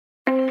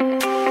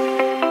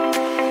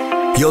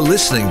You're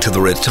listening to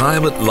the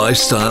Retirement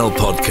Lifestyle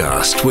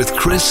Podcast with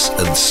Chris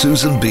and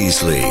Susan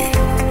Beasley.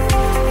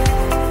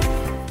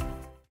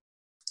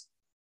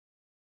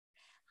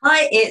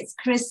 Hi, it's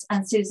Chris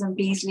and Susan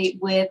Beasley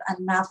with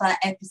another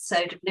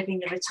episode of Living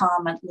the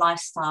Retirement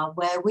Lifestyle,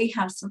 where we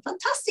have some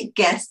fantastic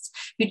guests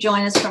who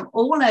join us from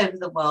all over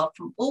the world,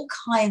 from all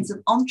kinds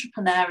of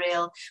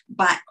entrepreneurial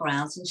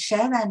backgrounds, and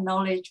share their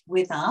knowledge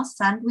with us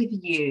and with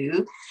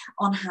you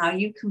on how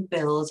you can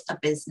build a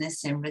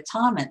business in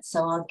retirement.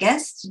 So our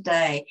guest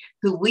today,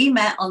 who we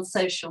met on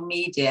social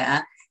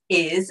media,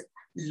 is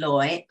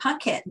Loy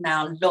Puckett.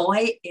 Now,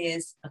 Loy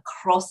is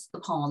across the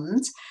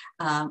pond.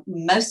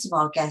 Most of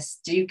our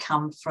guests do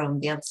come from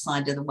the other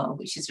side of the world,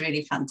 which is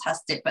really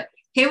fantastic. But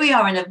here we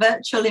are in a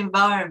virtual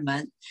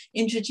environment,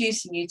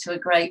 introducing you to a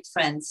great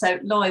friend. So,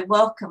 Loy,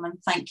 welcome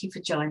and thank you for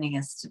joining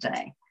us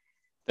today.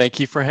 Thank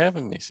you for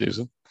having me,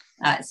 Susan.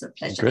 It's a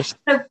pleasure.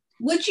 So,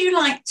 would you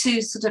like to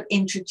sort of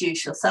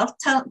introduce yourself?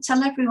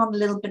 Tell everyone a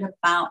little bit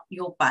about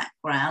your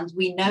background.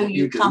 We know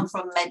you come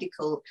from a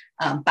medical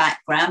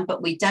background,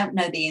 but we don't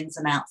know the ins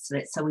and outs of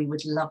it. So we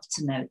would love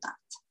to know that.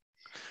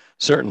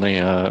 Certainly.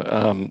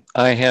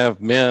 I have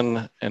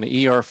been an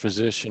ER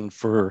physician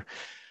for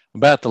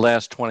about the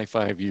last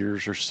 25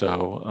 years or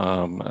so.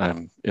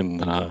 I'm in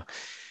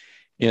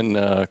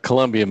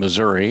Columbia,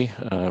 Missouri,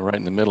 right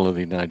in the middle of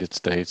the United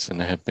States,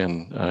 and I have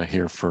been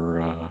here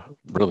for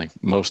really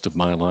most of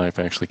my life.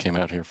 I actually came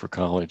out here for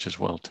college as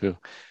well, too.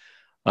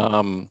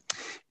 And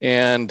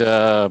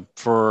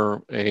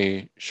for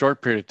a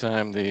short period of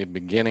time, the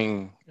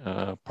beginning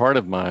part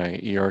of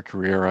my ER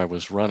career, I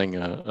was running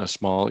a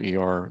small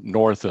ER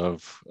north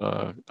of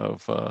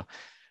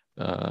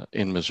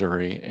in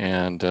Missouri,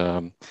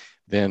 and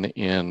then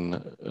in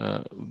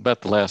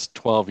about the last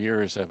 12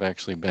 years, I've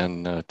actually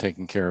been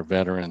taking care of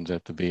veterans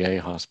at the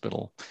VA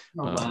hospital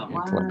in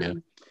Columbia.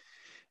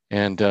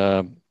 And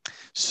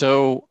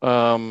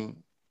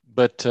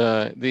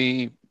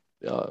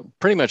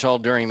pretty much all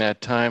during that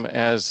time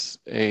as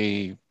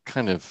a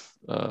kind of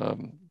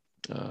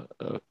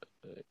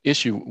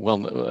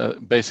issue,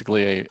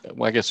 basically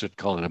I guess you'd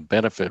call it a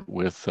benefit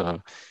with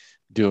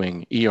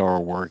doing ER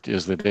work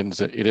is that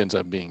it ends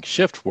up being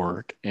shift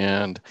work.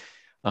 And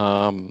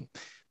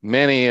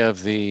many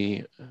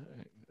other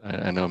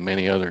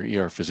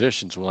ER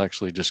physicians will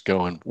actually just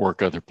go and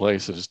work other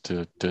places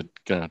to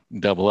kind of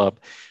double up,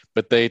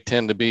 but they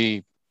tend to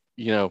be,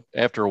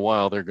 after a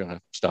while, they're going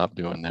to stop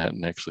doing that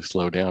and actually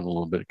slow down a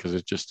little bit because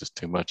it just is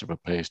too much of a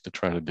pace to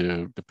try to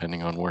do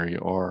depending on where you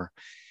are.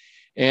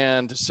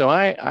 And so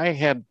I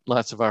had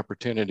lots of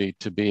opportunity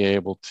to be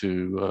able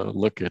to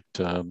look at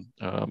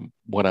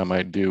what I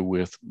might do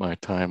with my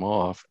time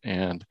off.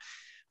 And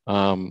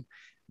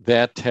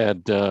that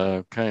had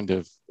kind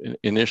of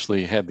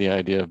initially had the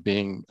idea of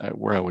being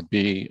where I would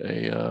be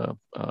a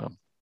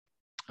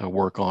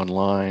work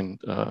online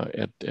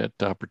at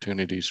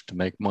opportunities to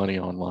make money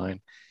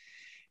online.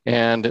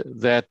 And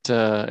that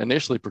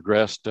initially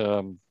progressed,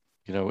 in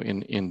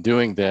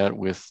doing that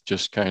with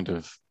just kind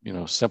of,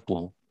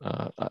 simple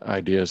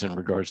ideas in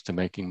regards to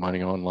making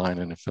money online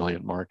and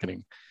affiliate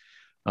marketing.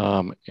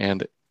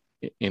 And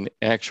in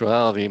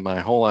actuality,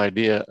 my whole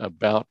idea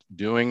about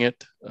doing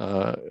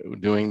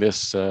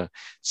this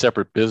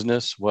separate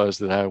business was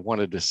that I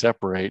wanted to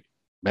separate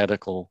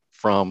medical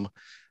from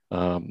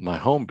my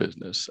home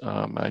business.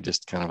 I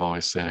just kind of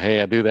always said,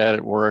 hey, I do that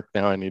at work.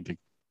 Now I need to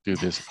do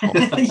this at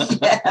home.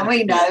 Yeah,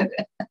 we know.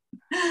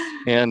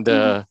 And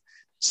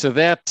so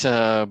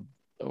that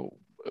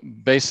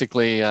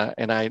basically,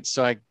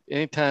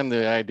 anytime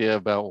the idea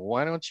about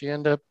why don't you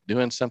end up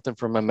doing something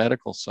from a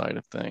medical side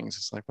of things,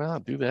 it's like, well, I'll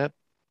do that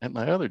at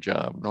my other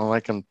job.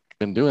 I've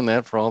been doing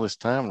that for all this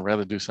time and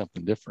rather do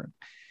something different.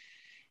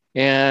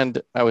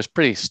 And I was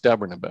pretty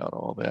stubborn about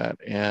all that.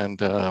 And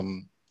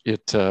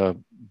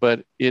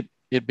but it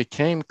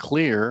became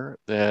clear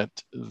that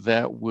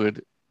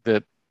and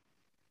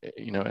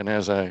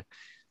as I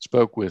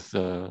spoke with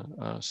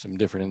some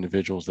different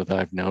individuals that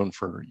I've known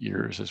for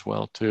years as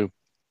well too,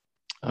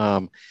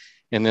 and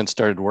then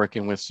started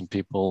working with some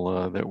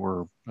people that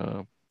were,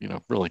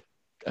 really,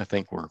 I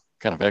think were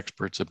kind of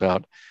experts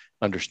about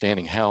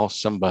understanding how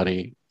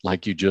somebody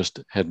like you just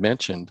had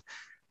mentioned,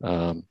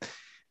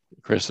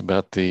 Chris,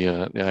 about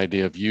the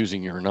idea of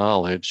using your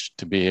knowledge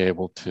to be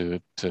able to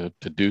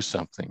do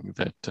something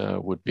that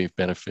would be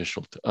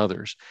beneficial to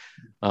others.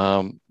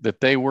 That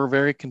they were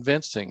very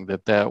convincing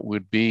that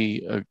would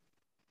be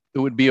it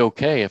would be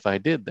okay if I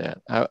did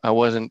that. I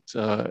wasn't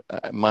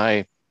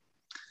my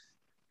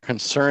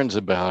concerns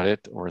about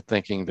it or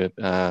thinking that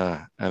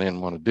I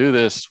didn't want to do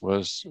this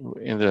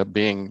ended up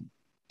being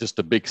just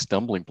a big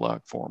stumbling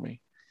block for me.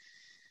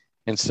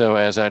 And so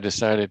as I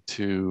decided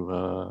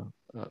to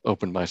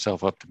open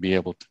myself up to be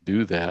able to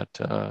do that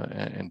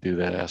and do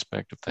that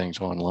aspect of things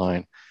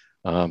online,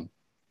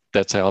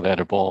 that's how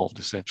that evolved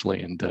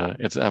essentially. And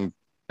I'm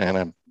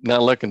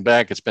not looking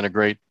back. It's been a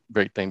great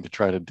thing to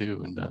try to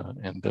do,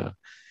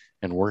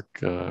 and work.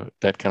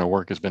 That kind of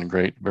work has been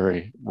great,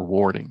 very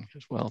rewarding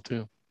as well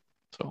too.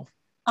 So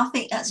I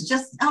think that's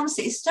just,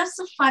 honestly, it's just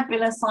a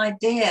fabulous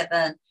idea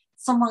that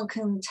someone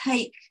can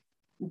take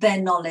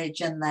their knowledge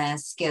and their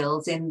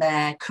skills in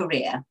their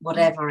career,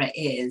 whatever it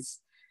is,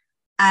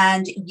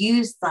 and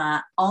use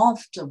that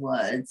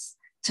afterwards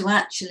to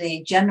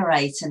actually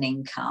generate an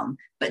income,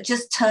 but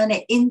just turn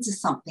it into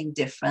something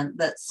different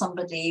that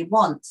somebody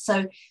wants.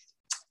 So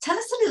tell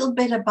us a little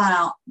bit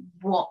about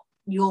what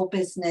your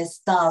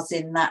business does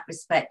in that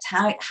respect,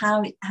 how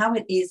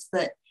it is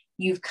that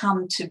you've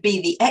come to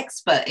be the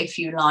expert, if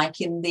you like,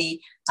 in the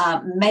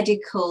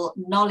medical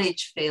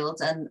knowledge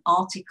field, and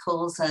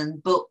articles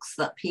and books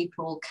that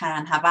people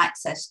can have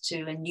access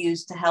to and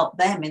use to help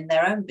them in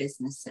their own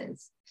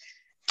businesses.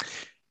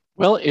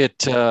 Well,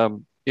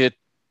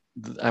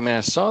 I mean,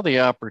 I saw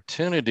the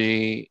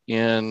opportunity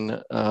in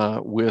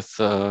with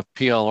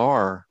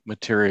PLR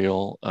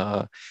material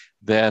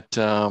that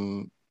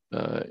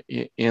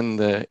in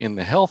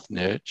the health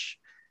niche,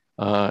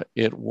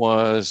 it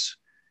was.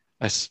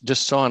 I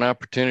just saw an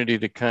opportunity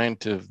to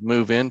kind of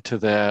move into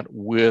that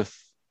with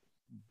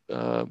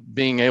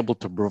being able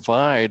to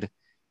provide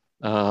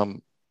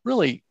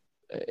really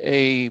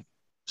a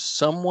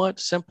somewhat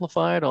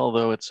simplified,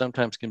 although it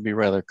sometimes can be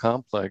rather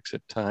complex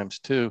at times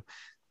too,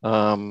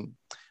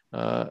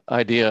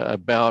 idea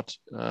about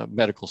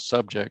medical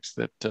subjects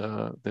that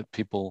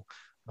people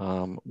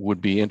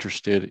would be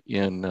interested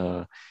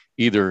in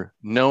either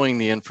knowing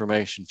the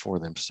information for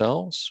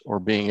themselves or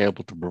being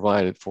able to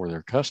provide it for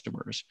their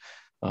customers.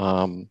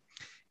 And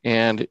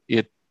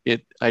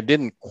I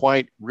didn't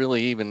quite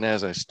really, even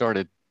as I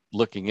started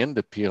looking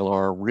into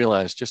PLR,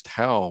 realize just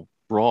how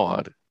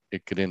broad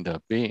it could end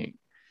up being,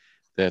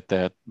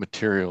 that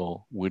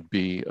material would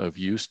be of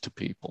use to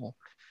people.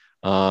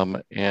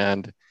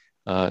 And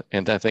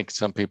I think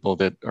some people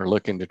that are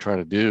looking to try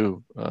to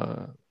do,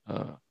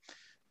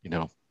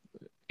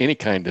 any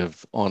kind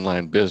of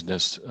online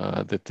business,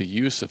 that the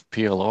use of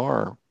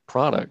PLR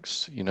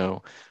products,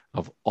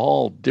 of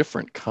all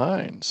different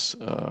kinds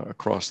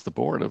across the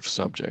board of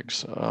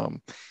subjects,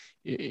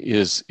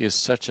 is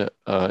such a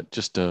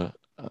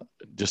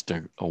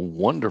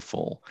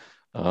wonderful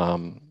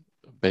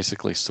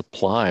basically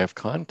supply of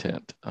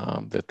content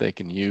that they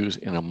can use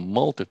in a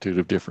multitude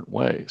of different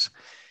ways.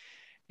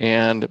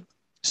 And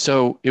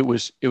so it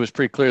was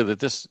pretty clear that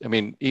this, I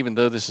mean, even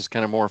though this is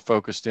kind of more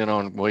focused in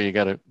on, well, you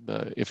got to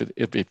if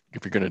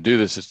you're going to do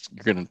this,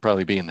 you're going to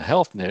probably be in the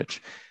health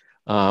niche.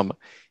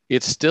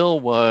 It still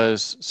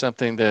was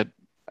something that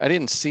I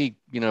didn't see,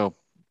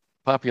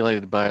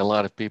 populated by a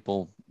lot of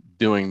people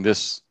doing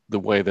this the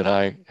way that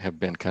I have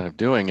been kind of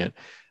doing it.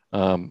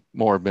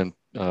 More have been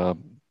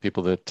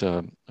people that,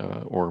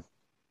 or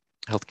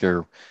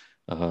healthcare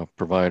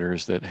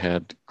providers that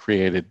had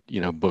created,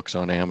 books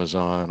on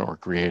Amazon, or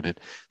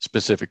created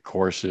specific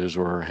courses,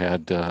 or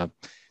had done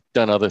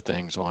other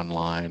things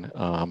online,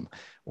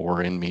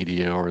 or in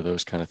media, or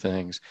those kind of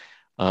things.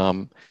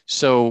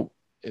 So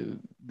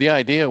the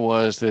idea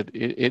was that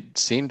it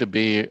seemed to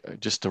be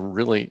just a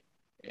really,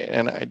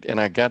 and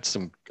I got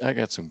some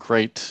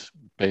great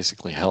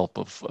basically help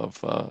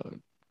of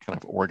kind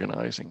of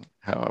organizing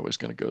how I was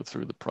going to go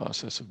through the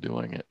process of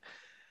doing it.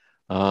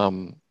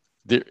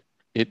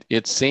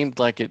 It seemed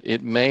like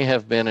it may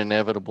have been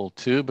inevitable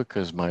too,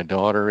 because my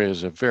daughter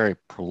is a very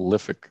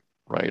prolific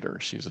writer.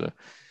 She's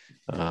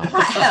that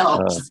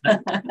helps.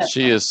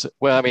 She is,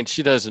 well, I mean,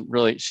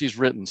 she's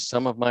written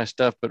some of my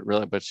stuff,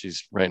 but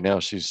she's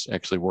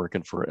actually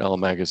working for Elle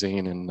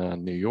magazine in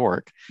New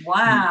York.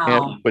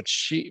 Wow. But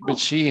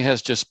she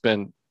has just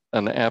been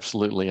an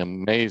absolutely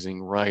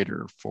amazing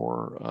writer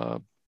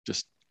for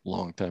just a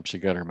long time. She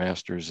got her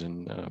master's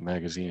in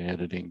magazine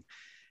editing,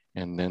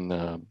 and then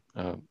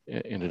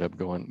ended up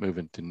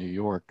moving to New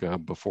York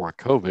before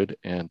COVID,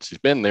 and she's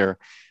been there.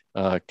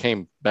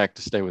 Came back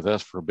to stay with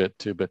us for a bit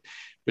too, but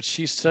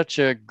she's such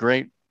a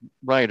great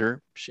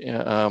writer. She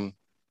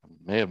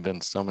may have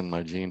been some in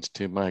my genes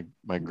too. My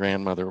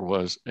grandmother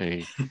was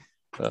an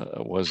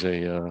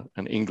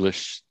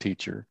English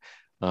teacher,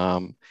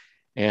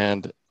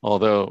 and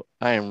although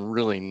I am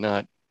really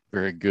not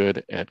very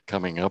good at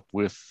coming up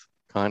with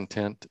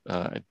content,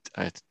 I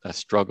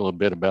struggle a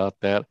bit about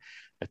that.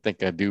 I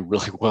think I do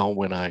really well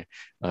when I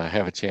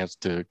have a chance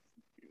to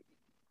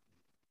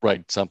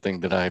write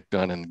something that I've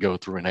done and go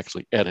through and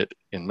actually edit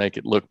and make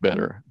it look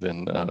better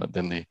than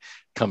the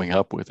coming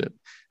up with it.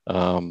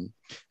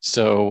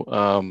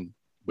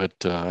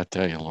 But I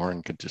tell you,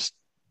 Lauren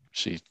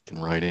she can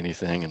write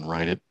anything and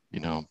write it,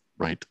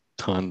 write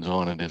tons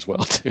on it as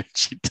well too.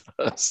 She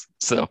does.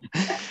 So,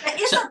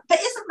 but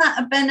isn't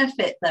that a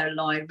benefit though,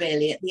 Lloyd,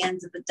 really, at the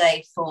end of the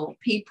day, for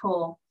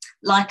people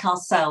like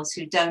ourselves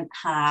who don't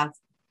have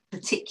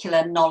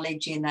particular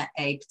knowledge in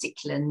a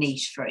particular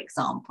niche, for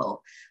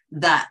example,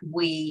 that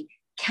we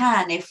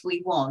can, if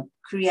we want,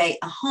 create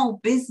a whole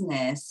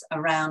business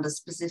around a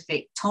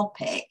specific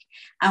topic,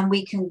 and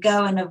we can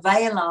go and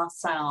avail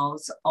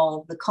ourselves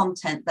of the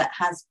content that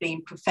has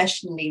been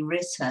professionally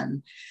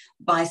written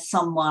by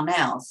someone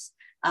else.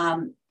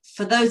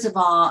 For those of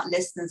our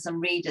listeners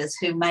and readers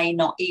who may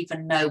not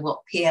even know what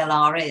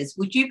PLR is,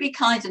 would you be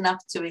kind enough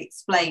to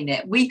explain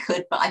it? We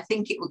could, but I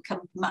think it would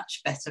come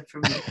much better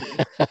from you.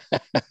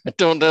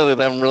 don't know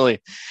that I'm really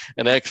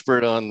an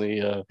expert on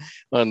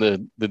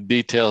the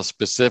details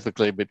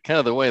specifically, but kind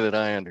of the way that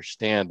I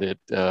understand it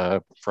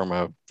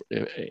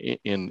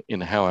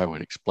in how I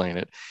would explain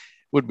it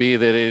would be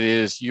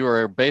that you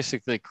are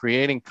basically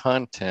creating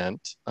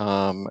content,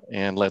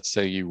 and let's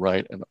say you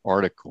write an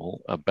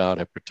article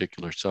about a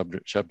particular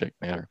subject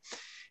matter.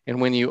 And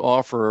when you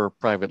offer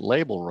private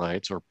label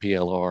rights or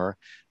PLR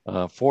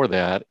for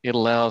that, it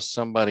allows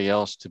somebody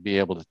else to be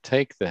able to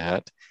take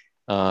that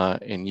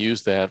and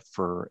use that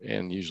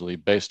and usually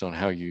based on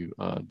how you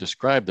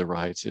describe the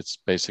rights, it's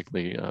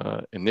basically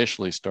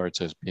initially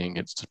starts as being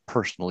it's a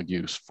personal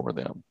use for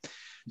them.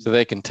 So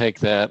they can take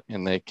that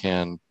and they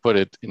can put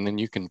it, and then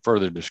you can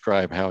further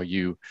describe how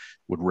you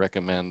would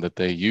recommend that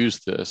they use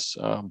this.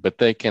 But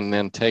they can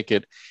then take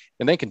it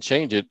and they can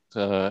change it,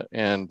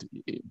 and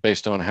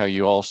based on how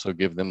you also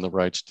give them the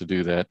rights to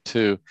do that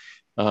too,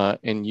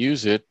 and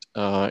use it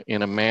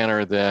in a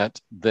manner that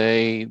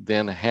they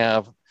then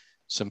have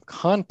some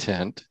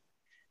content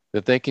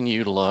that they can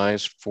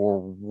utilize for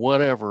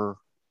whatever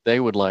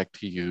they would like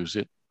to use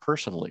it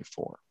personally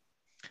for.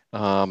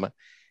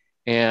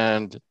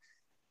 And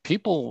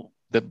people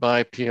that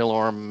buy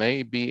PLR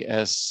may be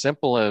as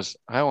simple as,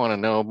 I want to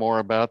know more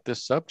about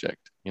this subject,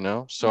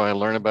 so I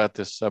learn about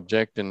this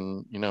subject,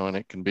 and and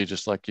it can be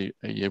just like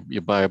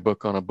you buy a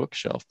book on a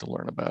bookshelf to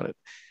learn about it.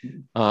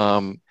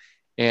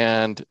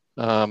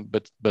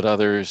 But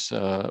others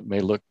may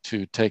look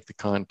to take the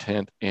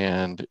content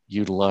and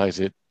utilize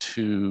it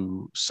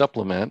to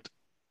supplement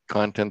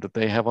content that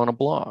they have on a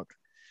blog.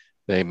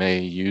 They may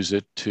use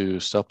it to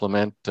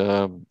supplement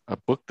a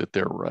book that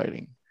they're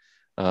writing,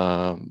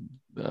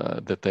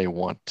 that they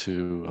want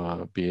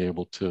to be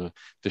able to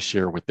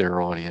share with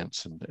their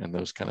audience and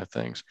those kind of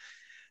things.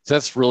 So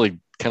that's really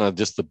kind of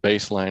just the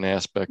baseline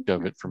aspect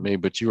of it for me.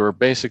 But you are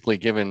basically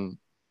giving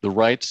the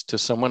rights to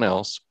someone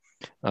else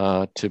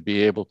to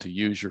be able to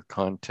use your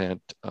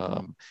content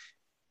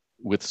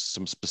with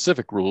some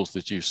specific rules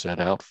that you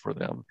set out for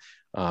them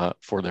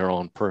for their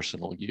own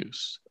personal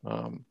use.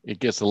 It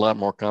gets a lot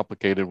more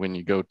complicated when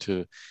you go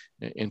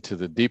into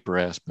the deeper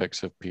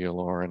aspects of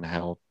PLR and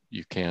how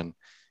you can,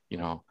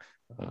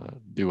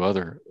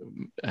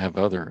 have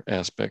other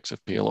aspects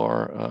of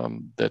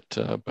PLR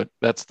but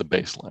that's the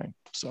baseline.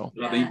 So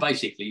I mean,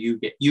 basically,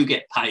 you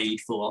get paid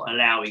for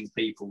allowing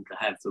people to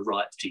have the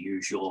right to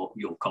use your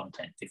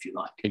content, if you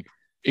like.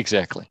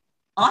 Exactly.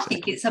 I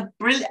think it's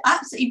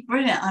absolutely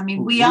brilliant. I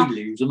mean, we've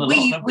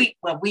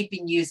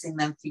been using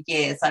them for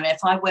years. I mean,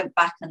 if I went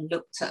back and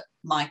looked at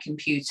my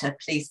computer,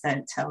 please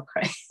don't tell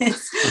Chris.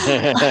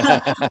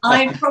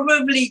 I've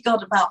probably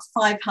got about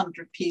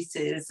 500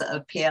 pieces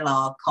of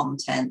PLR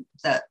content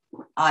that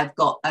I've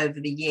got over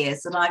the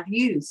years that I've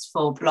used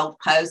for blog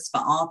posts,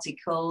 for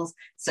articles,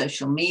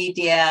 social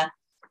media,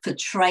 for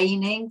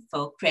training,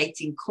 for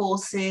creating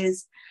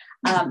courses.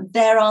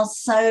 There are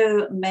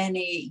so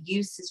many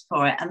uses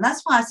for it. And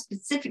that's why I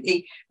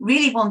specifically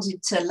really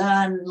wanted to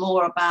learn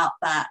more about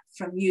that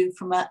from you,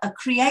 from a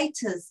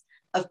creators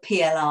of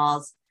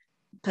PLR's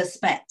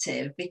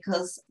perspective,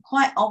 because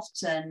quite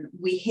often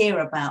we hear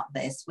about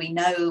this, we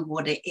know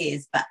what it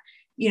is, but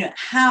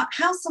how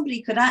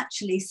somebody could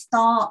actually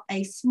start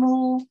a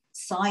small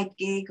side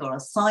gig or a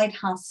side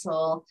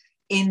hustle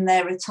in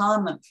their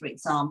retirement, for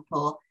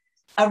example,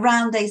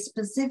 around a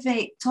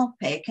specific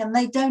topic, and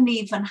they don't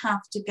even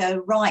have to go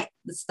write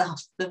the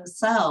stuff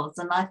themselves.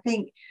 And I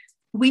think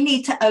we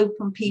need to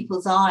open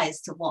people's eyes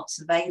to what's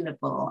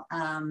available,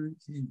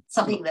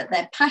 something that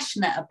they're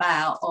passionate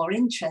about or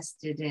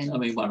interested in. I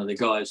mean, one of the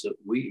guys that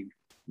we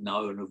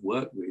know and have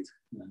worked with,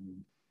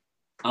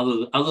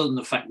 other than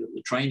the fact that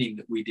the training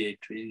that we did,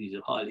 he's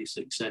a highly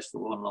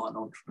successful online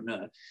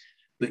entrepreneur,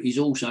 but he's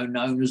also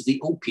known as the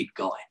orchid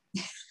guy.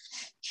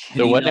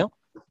 The what now?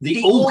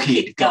 The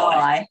orchid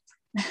guy.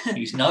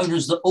 He's known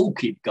as the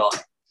orchid guy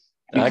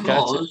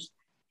because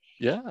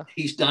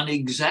he's done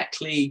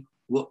exactly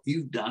what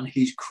you've done.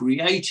 He's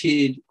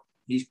created,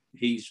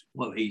 he's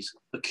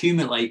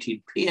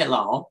accumulated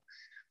PLR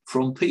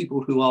from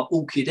people who are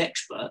orchid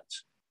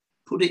experts,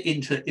 put it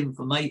into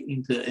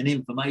an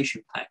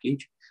information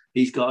package.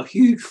 He's got a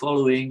huge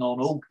following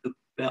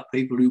about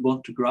people who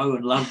want to grow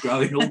and love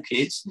growing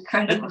orchids.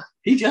 Incredible. And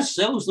he just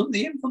sells them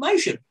the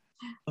information.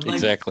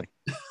 Exactly.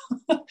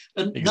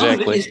 And none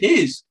of it is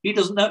his. He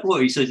doesn't know. Well,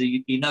 he says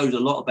he knows a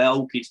lot about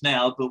orchids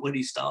now, but when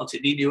he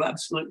started, he knew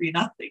absolutely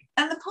nothing.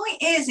 And the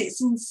point is,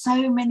 it's in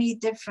so many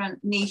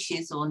different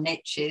niches or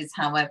niches,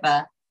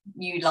 however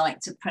you like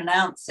to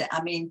pronounce it.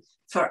 I mean,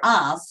 for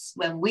us,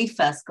 when we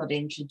first got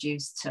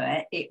introduced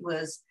to it,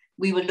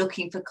 we were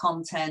looking for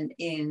content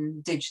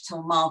in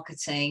digital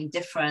marketing,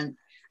 different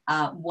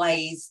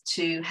ways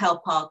to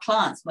help our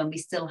clients. When we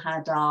still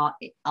had our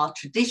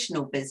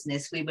traditional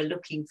business, we were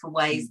looking for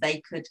ways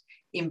they could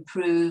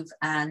improve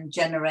and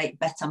generate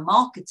better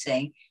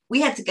marketing. We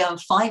had to go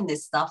and find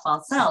this stuff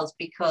ourselves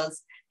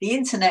because the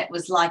internet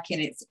was like in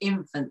its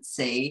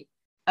infancy,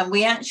 and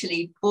we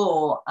actually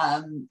bought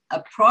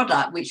a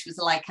product which was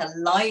like a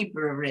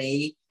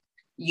library,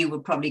 you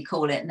would probably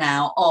call it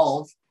now,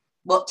 of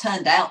what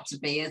turned out to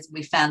be, as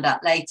we found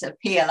out later,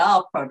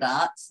 PLR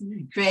products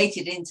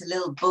created into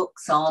little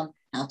books on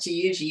how to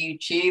use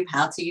YouTube,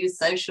 how to use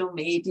social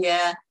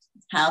media,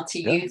 how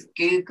to use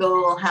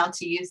Google, how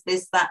to use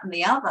this, that, and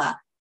the other.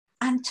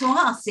 And to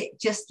us, it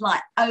just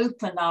like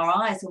opened our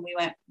eyes, and we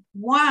went,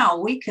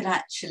 wow, we could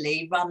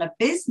actually run a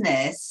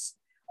business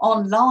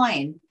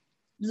online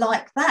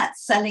like that,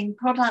 selling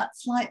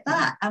products like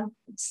that. And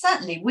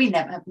certainly we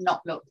never have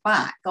not looked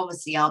back.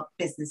 Obviously, our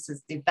business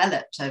has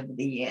developed over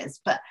the years,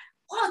 but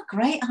what a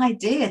great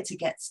idea to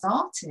get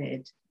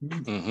started.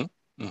 Mm-hmm.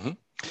 Mm-hmm.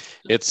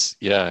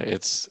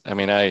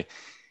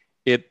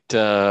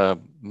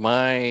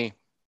 My,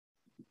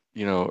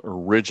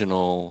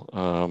 original,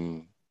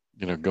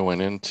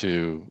 going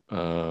into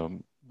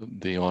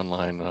the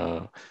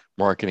online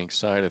marketing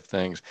side of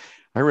things,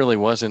 I really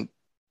wasn't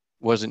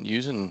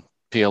using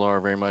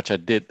PLR very much. I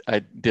did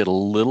a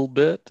little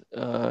bit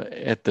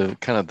at the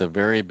kind of the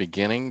very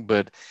beginning,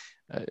 but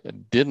I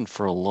didn't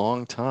for a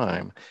long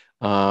time.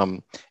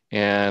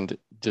 And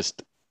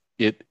just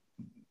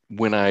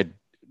before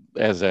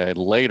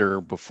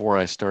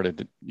I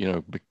started,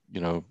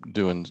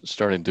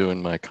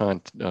 doing my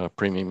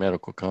premium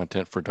medical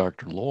content for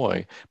Dr.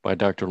 Loy,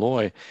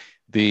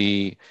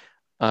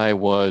 I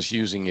was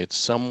using it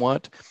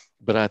somewhat,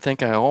 but I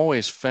think I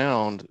always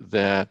found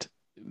that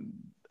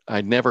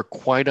I never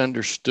quite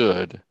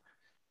understood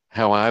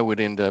how I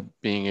would end up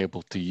being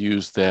able to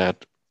use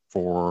that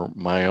for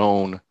my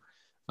own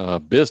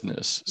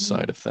business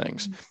side of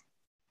things.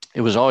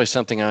 It was always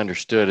something I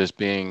understood as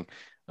being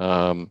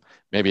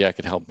maybe I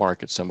could help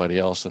market somebody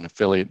else,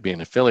 be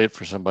an affiliate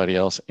for somebody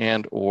else,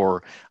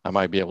 or I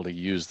might be able to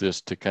use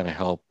this to kind of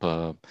help,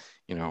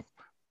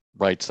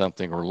 write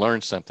something or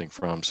learn something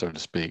from, so to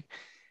speak.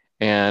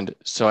 And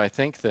so I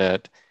think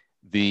that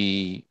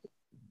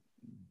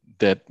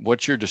that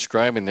what you're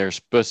describing there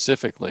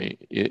specifically,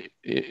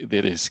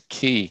 that is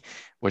key.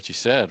 What you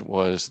said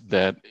was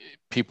that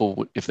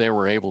people, if they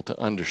were able to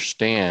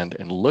understand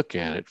and look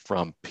at it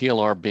from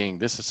PLR being,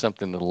 this is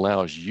something that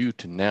allows you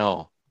to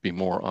now be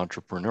more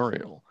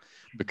entrepreneurial,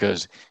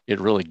 because it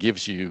really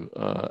gives you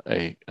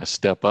a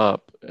step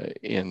up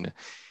in.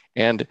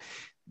 And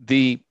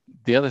the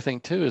other thing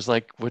too is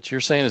like what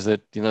you're saying is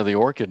that, the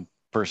orchid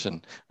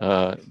person,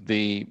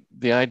 the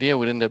idea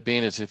would end up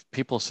being is if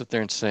people sit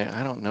there and say,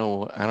 I don't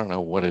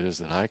know what it is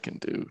that I can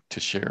do to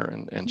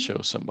share and show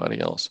somebody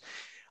else.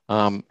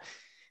 PLR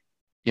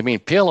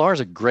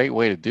is a great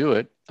way to do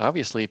it.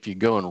 Obviously, if you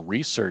go and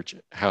research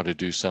how to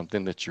do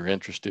something that you're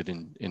interested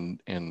in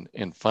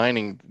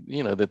finding,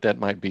 that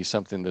might be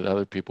something that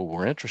other people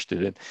were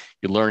interested in,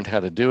 you learned how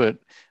to do it,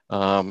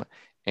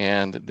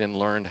 and then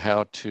learned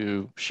how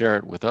to share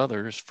it with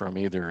others from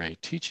either a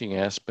teaching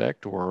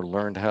aspect, or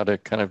learned how to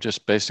kind of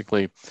just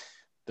basically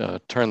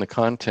turn the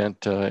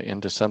content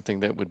into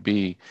something that would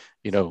be,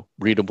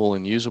 readable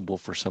and usable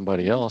for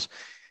somebody else.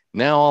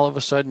 Now, all of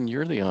a sudden,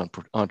 you're the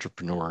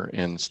entrepreneur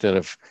instead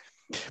of.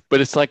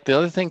 But it's like the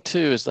other thing too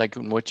is like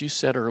what you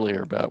said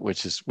earlier about,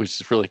 which is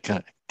really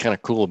kind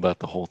of cool about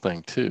the whole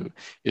thing too,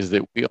 is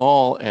that we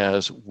all,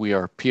 as we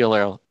are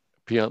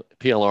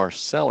PLR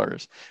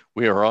sellers,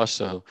 we are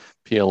also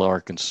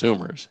PLR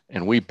consumers,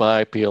 and we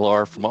buy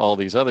PLR from all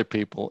these other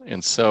people.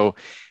 And so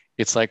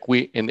it's like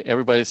and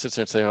everybody sits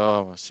there and say,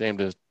 oh, I'm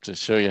ashamed to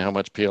show you how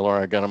much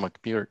PLR I got on my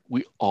computer.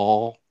 We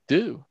all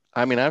do.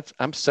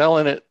 I'm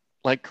selling it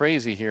like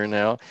crazy here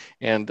now.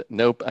 And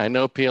I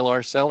know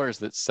PLR sellers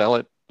that sell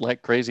it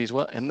like crazy as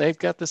well. And they've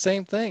got the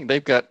same thing.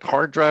 They've got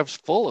hard drives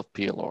full of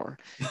PLR.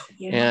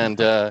 And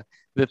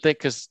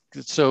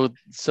so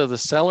the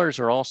sellers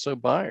are also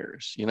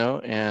buyers,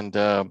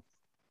 and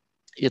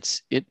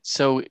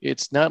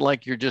it's not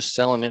like you're just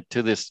selling it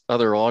to this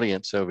other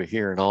audience over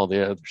here and all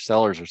the other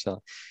sellers are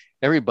selling.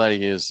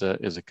 Everybody is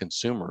a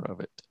consumer of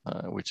it,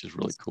 which is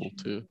really cool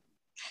too.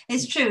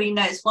 It's true.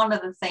 It's one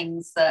of the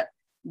things that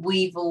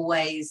we've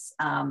always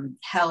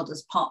held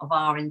as part of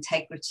our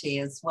integrity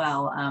as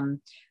well.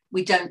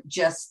 We don't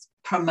just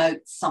promote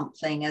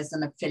something as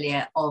an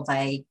affiliate of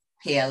a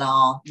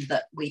PLR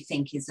that we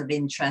think is of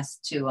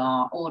interest to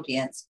our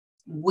audience.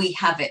 We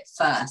have it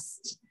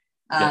first.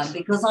 Yes.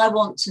 Because I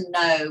want to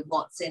know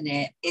what's in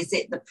it. Is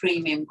it the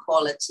premium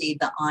quality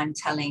that I'm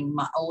telling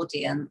my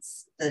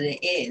audience that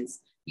it is?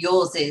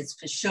 Yours is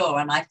for sure.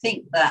 And I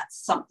think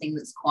that's something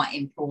that's quite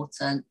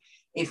important.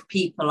 If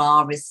people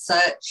are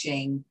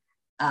researching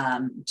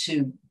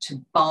to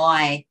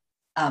buy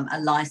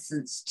a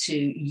license to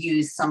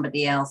use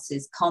somebody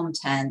else's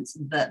content,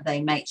 that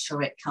they make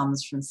sure it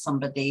comes from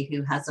somebody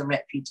who has a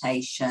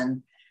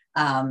reputation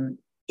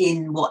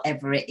in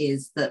whatever it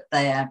is that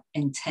they're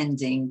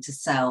intending to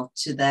sell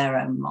to their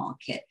own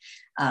market.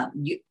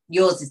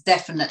 Yours is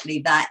definitely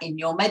that in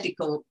your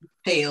medical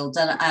field.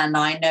 And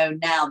I know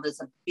now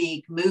there's a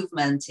big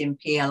movement in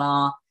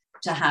PLR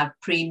to have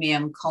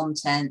premium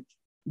content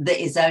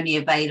that is only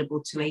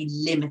available to a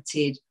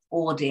limited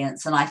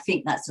audience. And I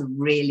think that's a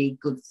really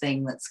good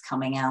thing that's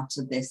coming out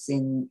of this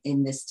in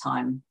this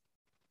time.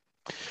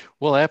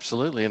 Well,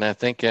 absolutely. And I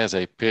think as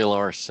a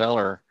PLR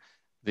seller,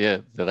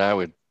 that I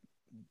would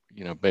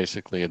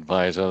basically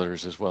advise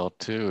others as well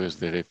too, is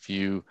that if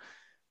you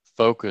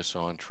focus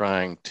on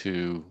trying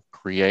to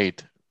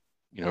create,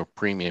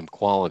 premium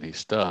quality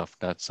stuff,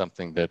 not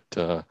something that,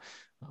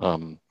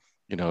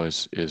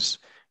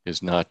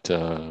 is not,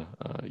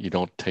 you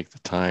don't take the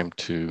time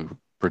to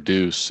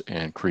produce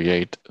and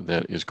create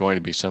that is going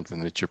to be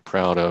something that you're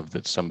proud of,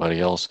 that somebody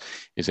else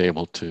is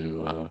able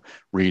to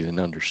read and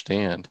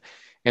understand.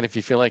 And if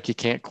you feel like you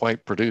can't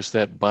quite produce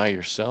that by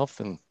yourself,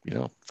 then,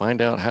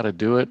 find out how to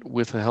do it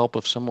with the help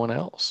of someone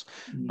else.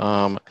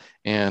 Or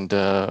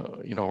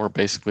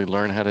basically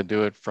learn how to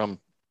do it from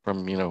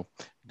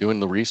doing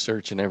the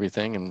research and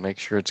everything, and make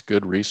sure it's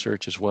good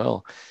research as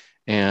well.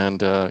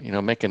 And,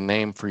 make a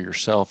name for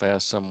yourself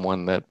as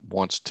someone that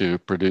wants to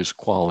produce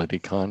quality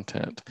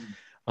content.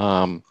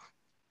 And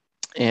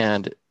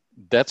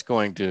that's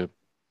going to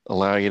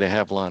allow you to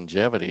have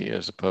longevity,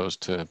 as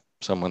opposed to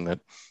someone that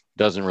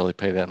doesn't really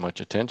pay that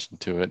much attention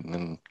to it, and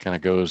then kind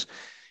of goes,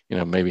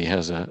 maybe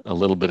has a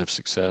little bit of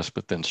success,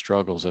 but then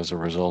struggles as a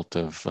result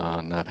of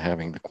not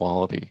having the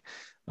quality.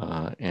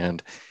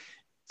 And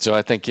so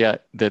I think,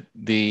 that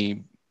the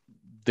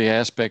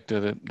aspect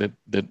of it,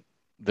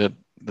 that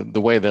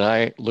the way that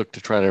I look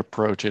to try to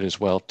approach it as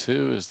well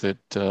too, is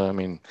that I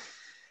mean,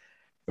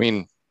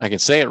 I can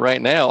say it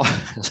right now.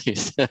 At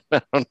least I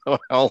don't know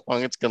how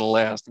long it's going to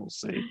last. We'll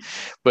see.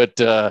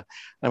 But I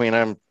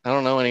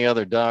don't know any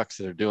other docs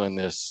that are doing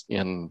this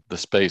in the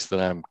space that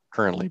I'm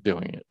currently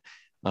doing it.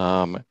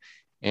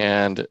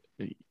 And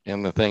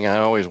the thing I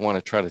always want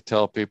to try to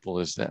tell people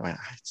is that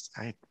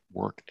I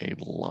work a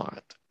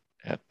lot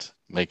at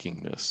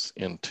making this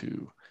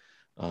into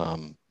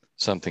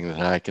something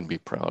that I can be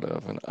proud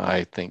of, and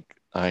I think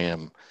I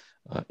am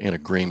in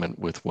agreement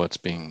with what's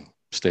being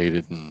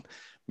stated, and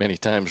many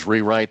times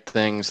rewrite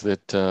things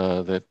that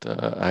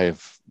I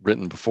have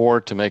written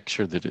before to make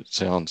sure that it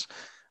sounds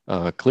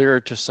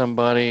clearer to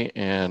somebody.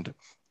 And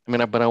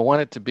but I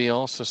want it to be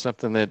also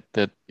something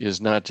that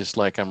is not just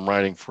like I'm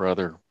writing for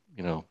other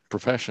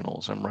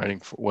professionals. I'm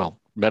writing for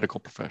medical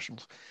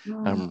professionals.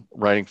 I'm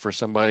writing for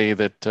somebody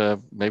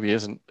that maybe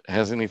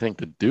has anything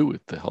to do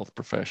with the health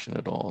profession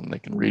at all, and they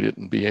can read it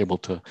and be able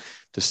to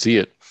see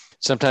it.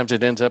 Sometimes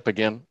it ends up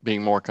again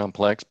being more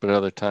complex, but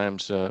other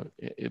times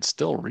it's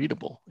still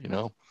readable,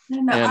 No,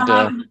 and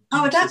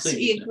I would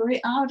absolutely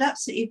agree. I would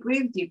absolutely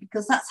agree with you,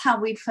 because that's how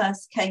we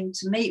first came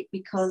to meet,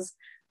 because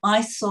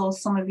I saw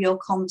some of your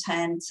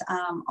content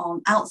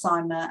on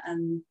Alzheimer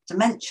and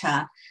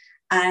dementia,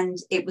 and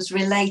it was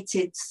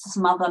related to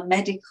some other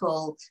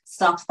medical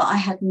stuff that I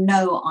had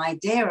no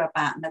idea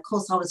about. And of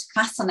course, I was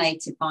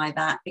fascinated by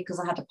that because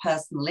I had a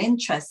personal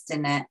interest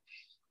in it.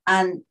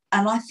 And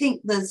I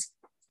think there's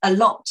a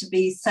lot to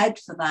be said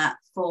for that,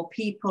 for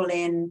people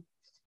in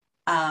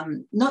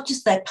not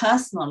just their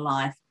personal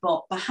life,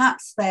 but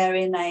perhaps they're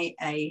in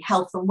a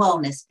health and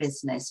wellness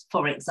business,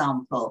 for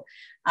example.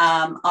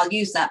 I'll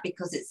use that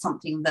because it's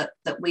something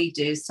that we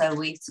do. So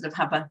we sort of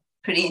have a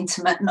pretty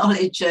intimate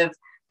knowledge of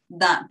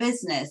that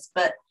business.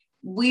 But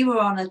we were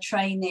on a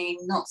training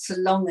not so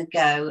long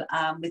ago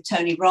with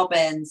Tony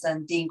Robbins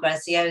and Dean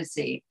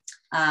Graziosi,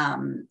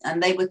 and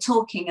they were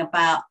talking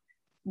about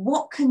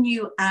what can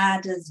you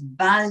add as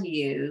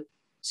value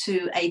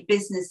to a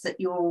business that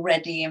you're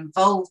already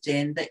involved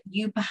in that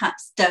you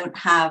perhaps don't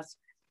have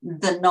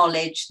the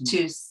knowledge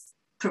to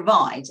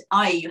provide,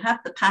 i.e. you have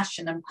the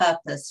passion and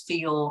purpose for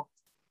your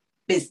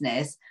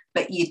business,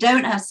 but you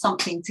don't have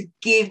something to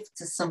give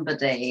to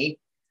somebody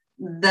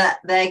that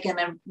they're going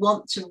to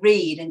want to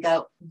read and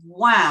go,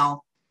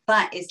 wow,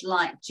 that is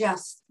like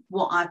just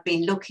what I've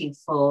been looking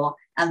for.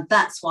 And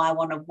that's why I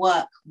want to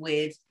work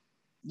with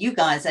you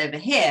guys over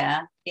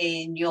here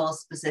in your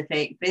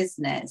specific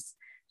business.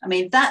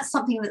 That's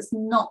something that's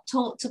not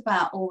talked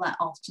about all that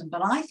often,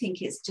 but I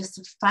think it's just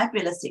a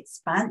fabulous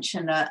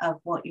expansion of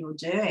what you're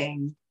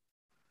doing.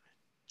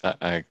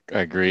 I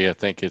agree. I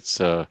think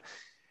it's,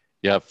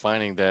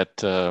 finding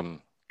that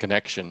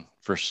connection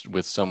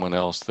with someone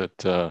else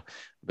that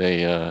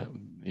they,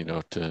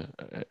 to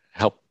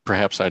help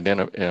perhaps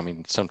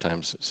identify.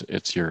 Sometimes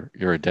it's you're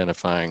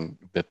identifying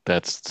that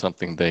that's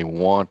something they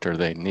want or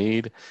they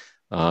need,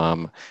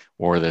 or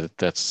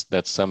that's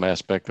some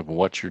aspect of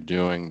what you're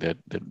doing that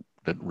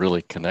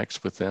really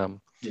connects with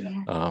them.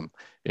 Yeah.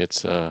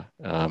 It's to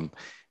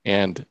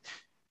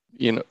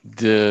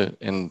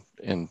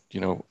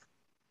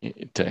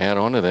add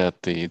on to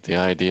that, the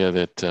idea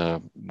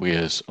that we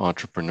as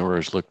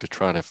entrepreneurs look to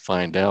try to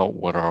find out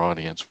what our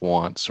audience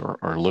wants or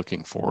are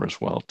looking for as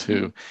well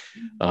too,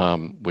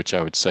 which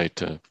I would say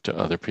to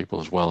other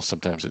people as well.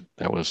 Sometimes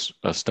that was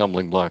a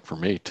stumbling block for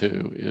me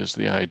too, is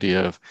the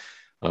idea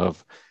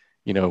of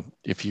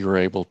if you were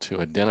able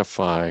to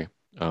identify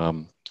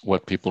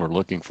what people are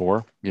looking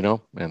for,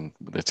 and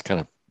it's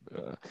kind of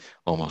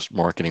almost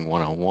marketing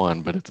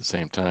 101, but at the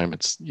same time,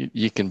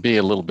 you can be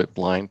a little bit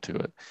blind to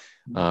it.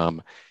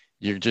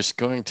 You're just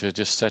going to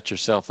just set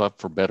yourself up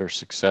for better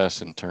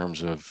success in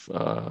terms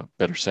of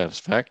better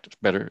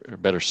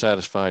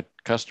satisfied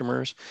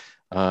customers,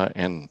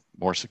 and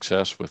more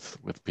success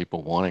with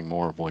people wanting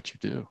more of what you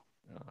do,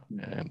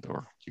 and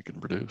or you can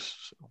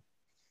produce. So.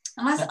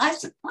 And I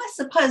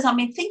suppose, I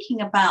mean,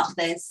 thinking about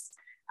this,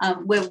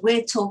 where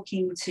we're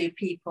talking to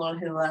people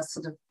who are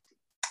sort of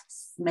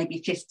maybe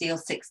 50 or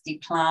 60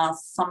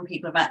 plus. Some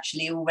people have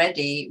actually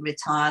already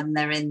retired and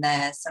they're in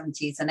their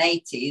 70s and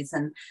 80s,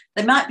 and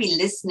they might be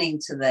listening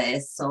to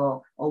this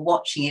or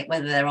watching it,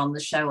 whether they're on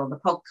the show or the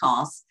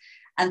podcast,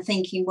 and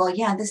thinking, well,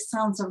 yeah, this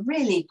sounds a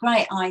really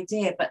great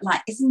idea, but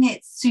like, isn't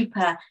it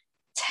super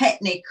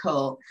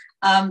technical?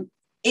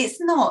 It's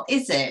not,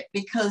 is it?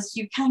 Because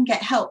you can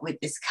get help with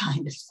this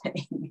kind of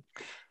thing.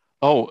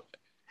 Oh,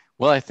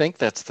 well, I think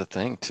that's the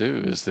thing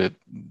too, is that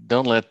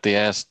don't let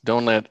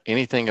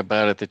anything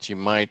about it that you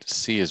might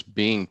see as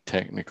being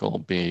technical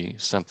be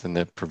something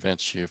that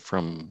prevents you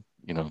from,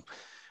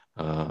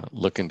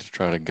 looking to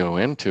try to go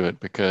into it,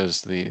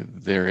 because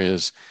there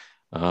is,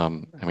 I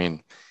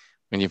mean,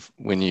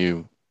 when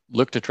you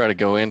look to try to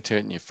go into it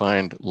and you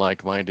find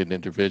like-minded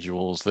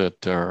individuals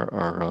that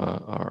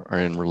are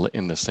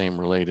in the same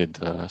related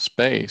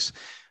space,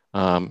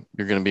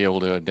 you're going to be able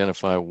to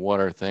identify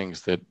what are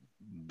things that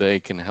they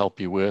can help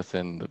you with,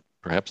 and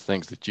perhaps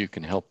things that you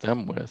can help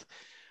them with.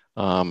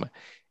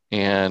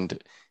 And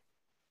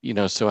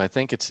so I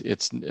think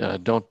it's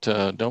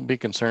don't be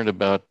concerned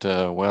about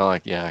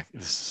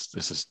this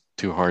is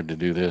too hard to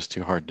do this,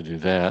 too hard to do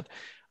that.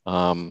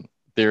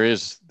 There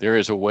is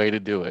a way to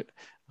do it.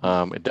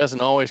 It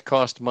doesn't always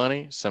cost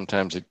money.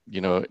 Sometimes if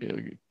you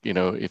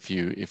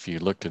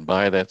look to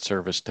buy that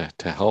service to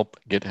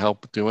get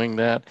help doing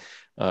that,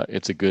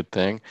 it's a good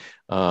thing.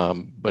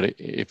 But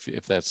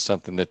if that's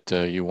something that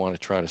you want to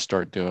try to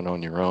start doing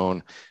on your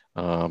own,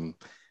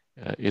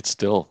 it's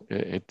still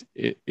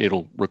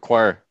it'll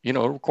require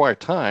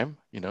time,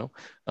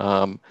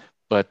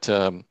 but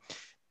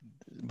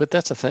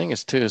that's the thing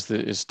is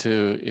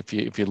to if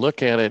you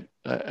look at it,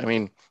 I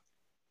mean,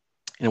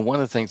 one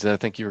of the things that I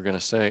think you were going to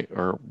say,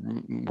 or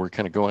we're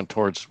kind of going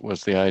towards,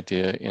 was the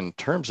idea in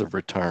terms of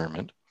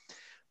retirement,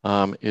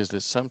 is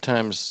that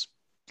sometimes,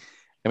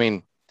 I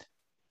mean,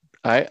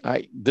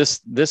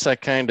 this I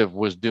kind of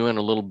was doing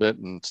a little bit,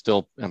 and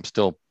I'm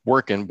still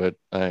working, but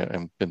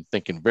I've been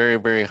thinking very,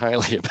 very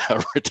highly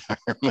about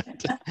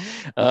retirement.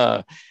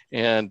 But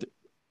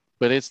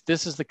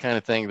this is the kind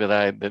of thing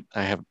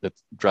that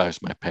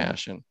drives my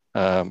passion.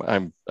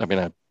 I've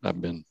been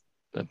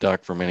a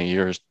doc for many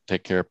years,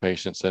 take care of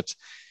patients. That's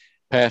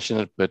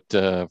passionate, but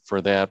this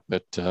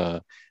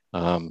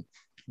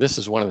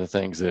is one of the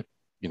things that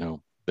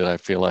that I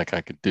feel like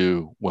I could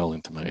do well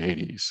into my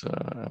 80s.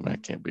 I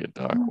can't be a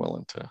doc well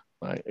into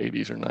my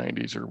 80s or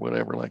 90s or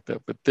whatever like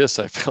that, but this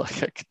I feel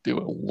like I could do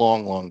a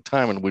long, long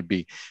time, and would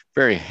be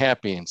very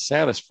happy and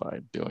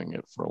satisfied doing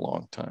it for a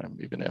long time,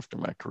 even after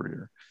my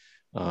career.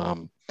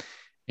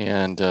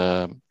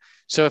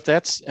 So if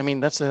that's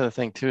the other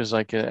thing too, is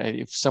like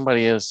if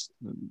somebody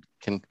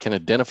can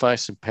identify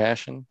some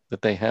passion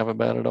that they have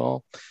about it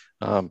all,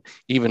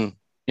 even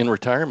in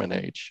retirement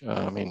age.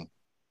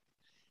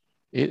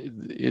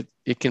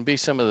 It can be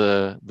some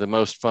of the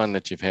most fun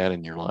that you've had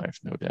in your life,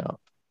 no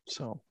doubt.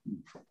 So.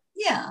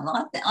 Yeah,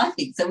 I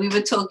think so. We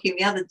were talking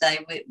the other day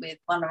with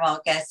one of our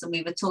guests, and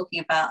we were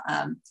talking about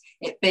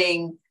it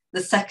being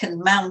the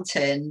second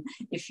mountain,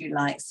 if you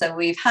like. So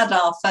we've had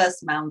our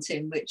first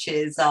mountain, which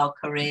is our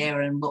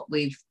career and what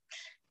we've,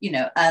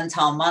 earned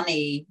our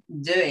money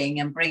doing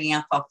and bringing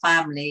up our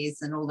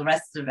families and all the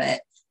rest of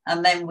it.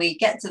 And then we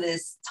get to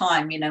this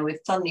time, we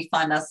suddenly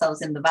find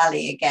ourselves in the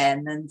valley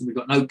again, and we've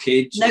got no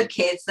kids.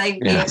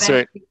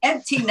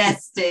 Empty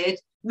nested.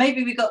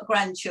 Maybe we got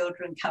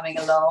grandchildren coming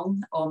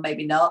along, or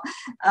maybe not.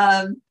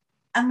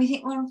 And we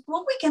think, well, what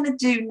are we going to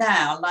do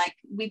now? Like,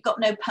 we've got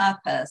no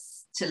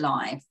purpose to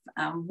life.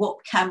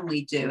 What can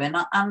we do? And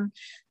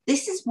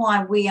this is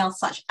why we are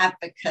such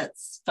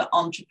advocates for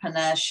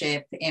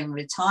entrepreneurship in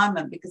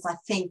retirement, because I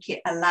think it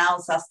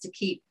allows us to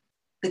keep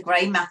the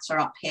grey matter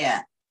up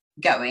here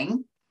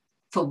going,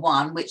 for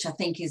one, which I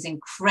think is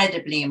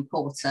incredibly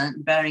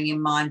important, bearing in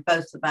mind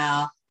both of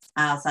ours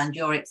and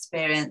your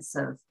experience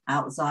of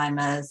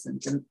Alzheimer's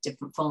and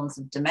different forms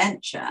of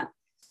dementia,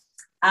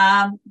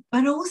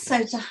 but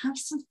also to have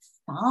some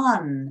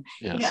fun.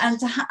 Yes.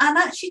 And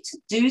actually to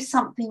do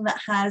something that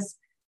has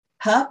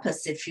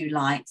purpose, if you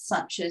like,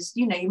 such as,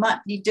 you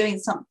might be doing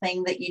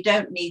something that you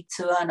don't need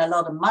to earn a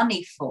lot of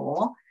money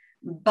for,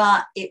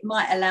 but it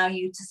might allow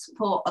you to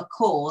support a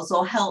cause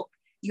or help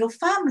your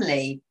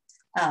family,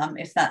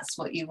 if that's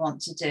what you want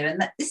to do.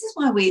 And this is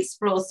why we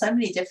explore so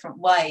many different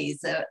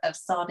ways of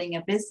starting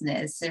a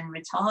business in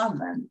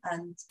retirement.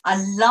 And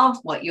I love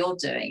what you're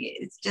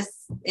doing.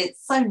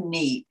 It's so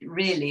neat,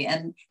 really.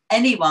 And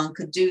anyone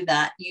could do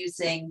that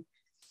using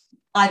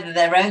either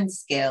their own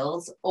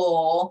skills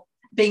or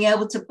being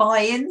able to buy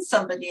in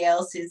somebody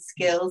else's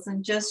skills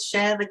and just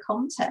share the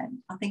content.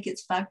 I think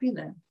it's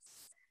fabulous.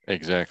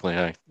 Exactly.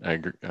 I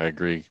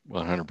agree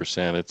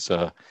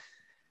 100%.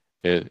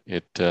 It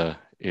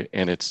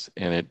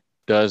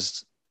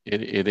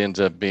ends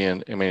up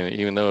being,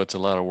 even though it's a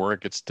lot of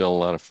work, it's still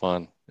a lot of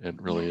fun.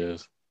 It really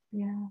is.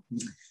 Yeah.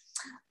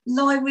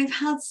 Lloyd, we've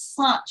had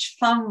such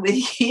fun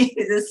with you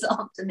this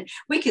afternoon.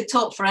 We could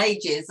talk for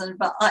ages,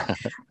 but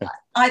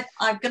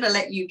I'm going to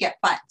let you get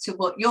back to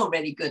what you're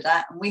really good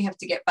at, and we have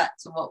to get back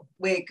to what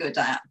we're good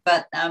at.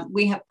 But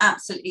we have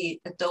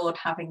absolutely adored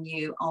having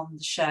you on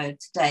the show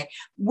today.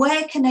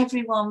 Where can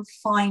everyone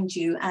find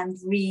you and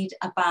read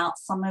about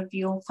some of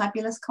your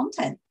fabulous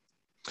content?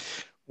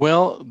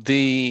 Well,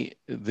 the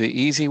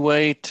easy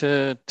way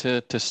to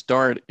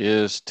start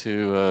is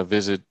to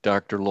visit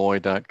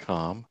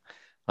drloy.com.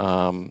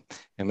 And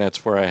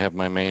that's where I have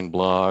my main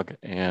blog,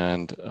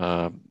 and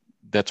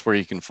that's where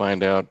you can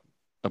find out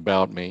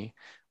about me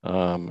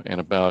and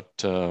about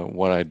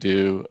what I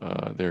do.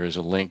 There is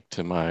a link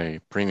to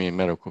my premium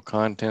medical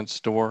content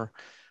store.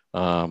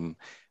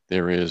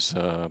 There is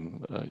a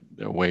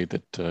way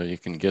that you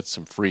can get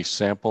some free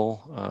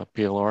sample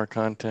PLR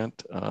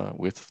content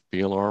with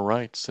PLR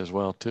rights as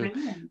well too.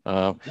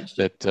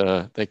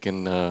 That they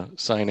can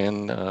sign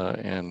in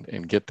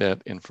and get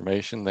that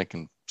information. They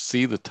can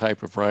see the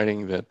type of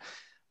writing that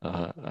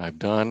I've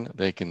done.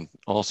 They can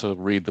also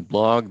read the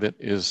blog that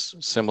is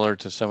similar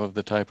to some of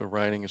the type of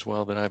writing as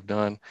well that I've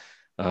done.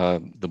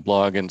 The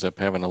blog ends up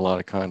having a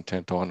lot of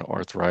content on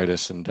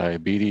arthritis and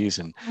diabetes,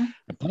 and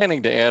I'm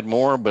planning to add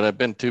more, but I've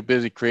been too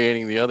busy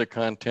creating the other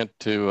content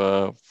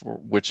for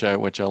which I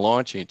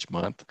launch each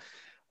month.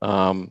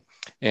 And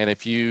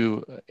if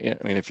you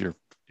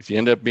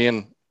end up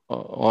being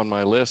on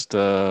my list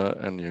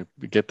and you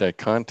get that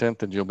content,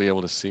 then you'll be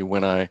able to see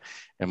when I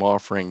am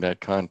offering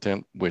that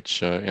content,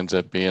 which ends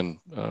up being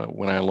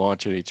when I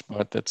launch it each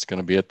month, that's going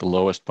to be at the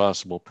lowest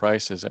possible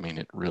prices. I mean,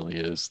 it really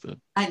is.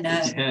 I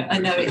know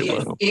it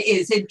is. It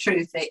is. In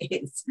truth, it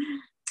is.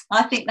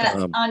 I think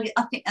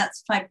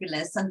that's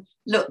fabulous. And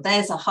look,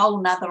 there's a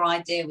whole nother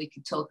idea we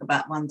could talk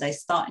about one day: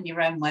 starting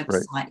your own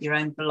website, right. Your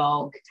own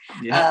blog,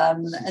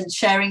 and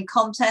sharing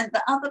content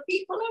that other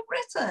people have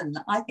written.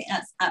 I think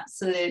that's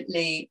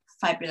absolutely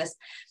fabulous.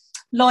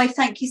 Lloyd,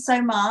 thank you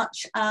so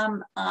much.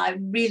 I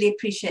really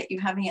appreciate you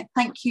having it.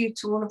 Thank you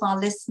to all of our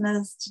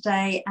listeners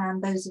today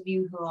and those of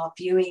you who are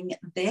viewing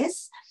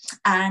this.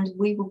 And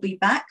we will be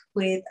back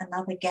with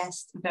another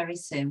guest very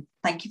soon.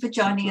 Thank you for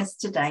joining us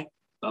today.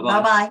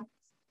 Bye-bye.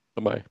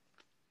 Bye-bye.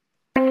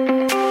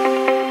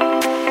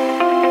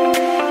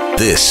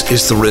 This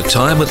is the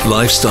Retirement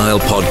Lifestyle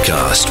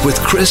Podcast with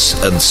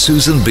Chris and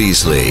Susan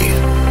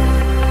Beasley.